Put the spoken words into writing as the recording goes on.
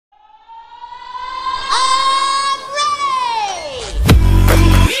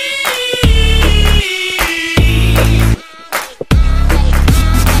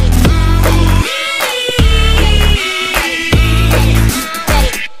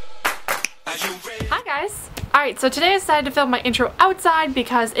Alright, so today I decided to film my intro outside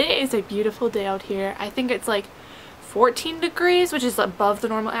because it is a beautiful day out here. I think it's like 14 degrees, which is above the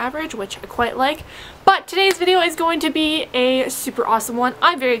normal average, which I quite like. But today's video is going to be a super awesome one.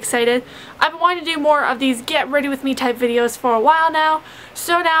 I'm very excited. I've been wanting to do more of these get ready with me type videos for a while now.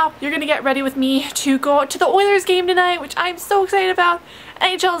 So now you're going to get ready with me to go to the Oilers game tonight, which I'm so excited about.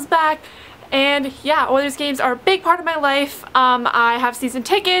 NHL is back. And yeah, Oilers games are a big part of my life. I have season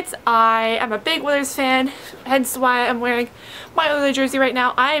tickets. I am a big Oilers fan, hence why I'm wearing my Oilers jersey right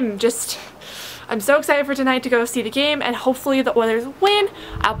now. I'm so excited for tonight to go see the game, and hopefully the Oilers win.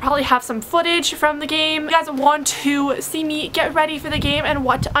 I'll probably have some footage from the game. If you guys want to see me get ready for the game and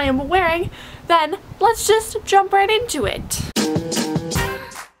what I am wearing, then let's just jump right into it.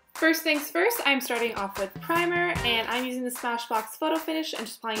 First things first, I'm starting off with primer, and I'm using the Smashbox Photo Finish and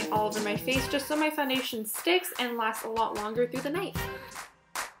just applying it all over my face just so my foundation sticks and lasts a lot longer through the night.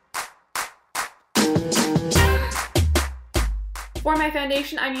 For my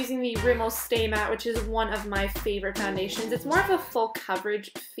foundation, I'm using the Rimmel Stay Matte, which is one of my favorite foundations. It's more of a full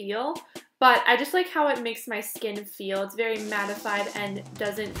coverage feel, but I just like how it makes my skin feel. It's very mattified and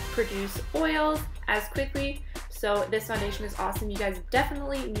doesn't produce oils as quickly. So this foundation is awesome. You guys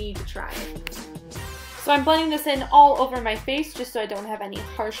definitely need to try it. So I'm blending this in all over my face just so I don't have any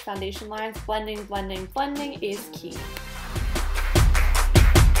harsh foundation lines. Blending, blending, blending is key.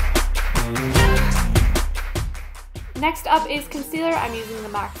 Next up is concealer. I'm using the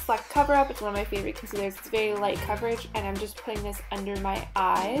MAC Fleck Cover Up. It's one of my favorite concealers. It's very light coverage, and I'm just putting this under my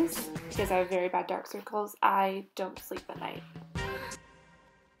eyes because I have very bad dark circles. I don't sleep at night.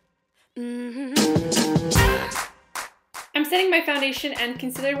 I'm setting my foundation and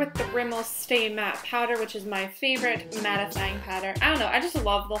concealer with the Rimmel Stay Matte powder, which is my favorite mattifying powder. I don't know, I just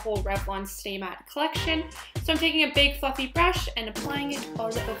love the whole Revlon Stay Matte collection. So I'm taking a big fluffy brush and applying it all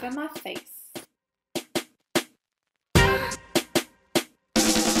over my face.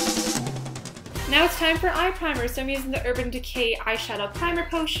 Now it's time for eye primer. So I'm using the Urban Decay Eyeshadow Primer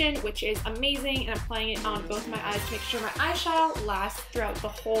Potion, which is amazing, and I'm applying it on both my eyes to make sure my eyeshadow lasts throughout the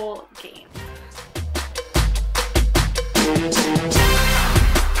whole game.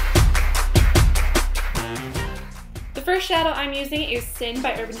 The first shadow I'm using is Sin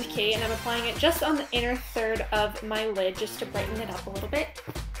by Urban Decay, and I'm applying it just on the inner third of my lid just to brighten it up a little bit.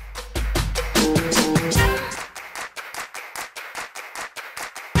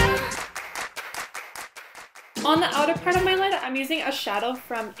 On the outer part of my lid, I'm using a shadow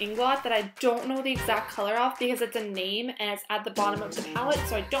from Inglot that I don't know the exact color of because it's a name and it's at the bottom of the palette,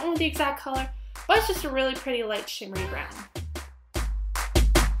 so I don't know the exact color, but it's just a really pretty light shimmery brown.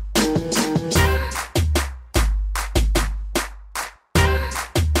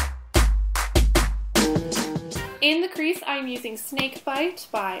 In the crease, I'm using Snake Bite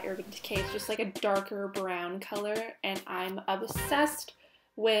by Urban Decay. It's just like a darker brown color, and I'm obsessed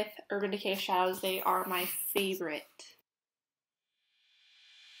with Urban Decay shadows. They are my favorite.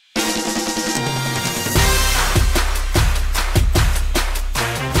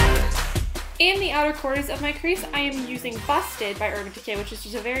 In the outer corners of my crease, I am using Busted by Urban Decay, which is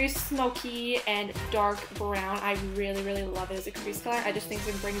just a very smoky and dark brown. I really, really love it as a crease color. I just think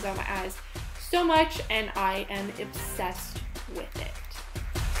it brings out my eyes so much, and I am obsessed with it.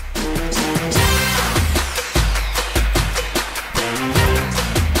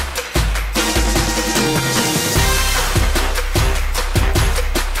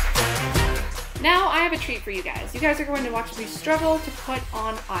 Now I have a treat for you guys. You guys are going to watch me struggle to put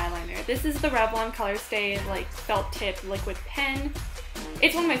on eyeliner. This is the Revlon Color Stay like felt tip liquid pen.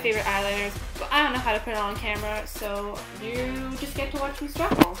 It's one of my favorite eyeliners, but I don't know how to put it on camera, so you just get to watch me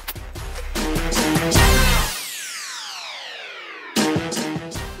struggle.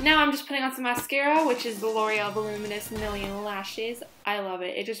 Now I'm just putting on some mascara, which is the L'Oreal Voluminous Million Lashes. I love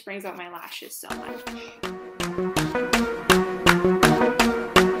it. It just brings out my lashes so much.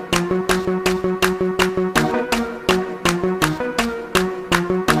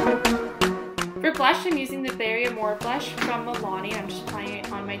 For blush, I'm using the Berry Amore blush from Milani. I'm just applying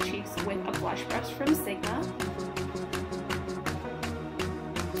it on my cheeks with a blush brush from Sigma.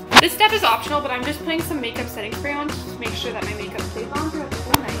 This step is optional, but I'm just putting some makeup setting spray on just to make sure that my makeup stays on throughout the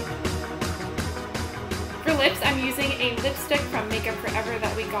whole night. For lips, I'm using a lipstick from Makeup Forever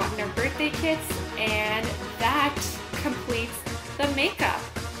that we got in our birthday kits, and that completes the makeup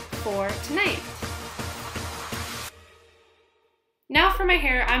for tonight. Now for my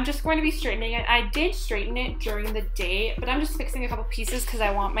hair, I'm just going to be straightening it. I did straighten it during the day, but I'm just fixing a couple pieces because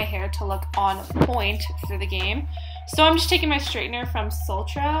I want my hair to look on point for the game. So I'm just taking my straightener from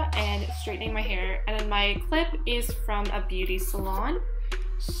Sultra and straightening my hair, and then my clip is from a beauty salon.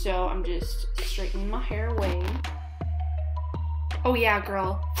 So I'm just straightening my hair away. Oh yeah,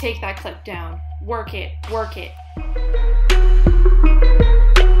 girl, take that clip down. Work it, work it.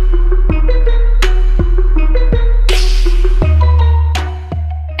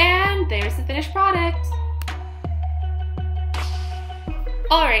 And there's the finished product.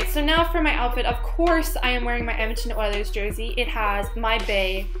 Alright, so now for my outfit. Of course, I am wearing my Edmonton Oilers jersey. It has my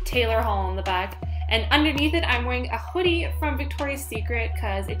bae, Taylor Hall, on the back. And underneath it, I'm wearing a hoodie from Victoria's Secret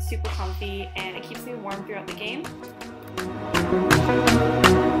because it's super comfy and it keeps me warm throughout the game.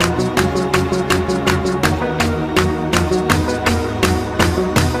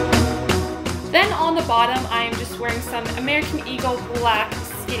 Then on the bottom, I am just wearing some American Eagle black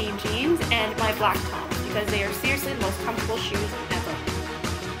skinny jeans and my black tops because they are seriously the most comfortable shoes ever.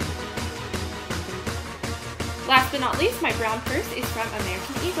 Last but not least, my brown purse is from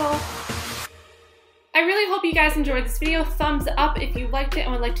American Eagle. I really hope you guys enjoyed this video. Thumbs up if you liked it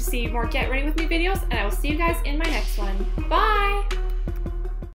and would like to see more Get Ready With Me videos, and I will see you guys in my next one. Bye!